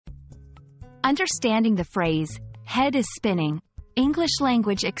Understanding the phrase, head is spinning, English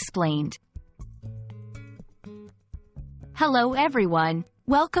language explained. Hello everyone,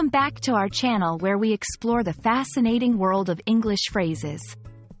 welcome back to our channel where we explore the fascinating world of English phrases.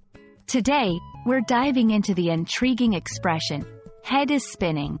 Today, we're diving into the intriguing expression, head is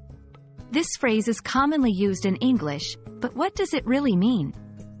spinning. This phrase is commonly used in English, but what does it really mean?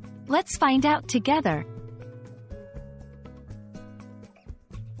 Let's find out together.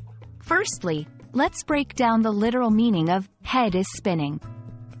 Firstly, let's break down the literal meaning of head is spinning.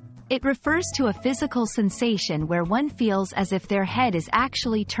 It refers to a physical sensation where one feels as if their head is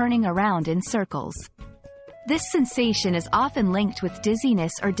actually turning around in circles. This sensation is often linked with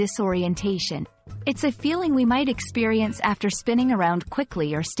dizziness or disorientation. It's a feeling we might experience after spinning around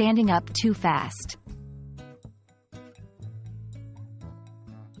quickly or standing up too fast.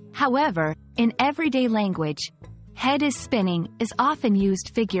 However, in everyday language, head is spinning is often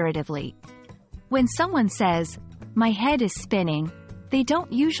used figuratively. When someone says, "My head is spinning," they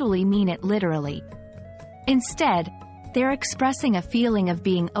don't usually mean it literally. Instead, they're expressing a feeling of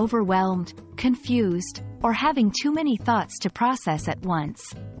being overwhelmed, confused, or having too many thoughts to process at once.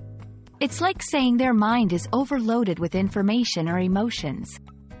 It's like saying their mind is overloaded with information or emotions.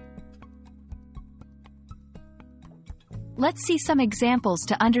 Let's see some examples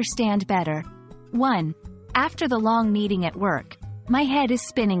to understand better. 1. After the long meeting at work, my head is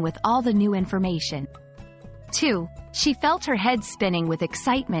spinning with all the new information. 2. She felt her head spinning with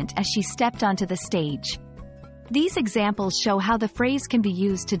excitement as she stepped onto the stage. These examples show how the phrase can be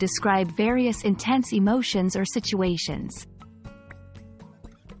used to describe various intense emotions or situations.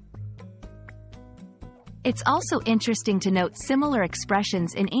 It's also interesting to note similar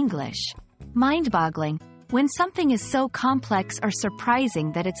expressions in English. Mind-boggling, when something is so complex or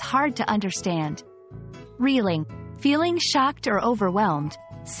surprising that it's hard to understand. Reeling, feeling shocked or overwhelmed,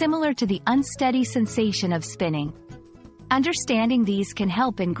 similar to the unsteady sensation of spinning. Understanding these can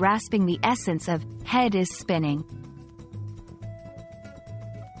help in grasping the essence of head is spinning.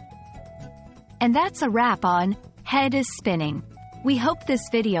 And that's a wrap on head is spinning. We hope this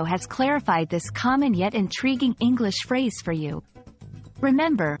video has clarified this common yet intriguing English phrase for you.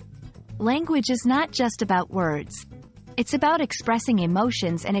 Remember, language is not just about words. It's about expressing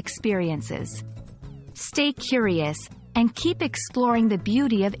emotions and experiences. Stay curious, and keep exploring the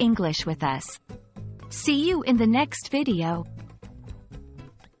beauty of English with us. See you in the next video.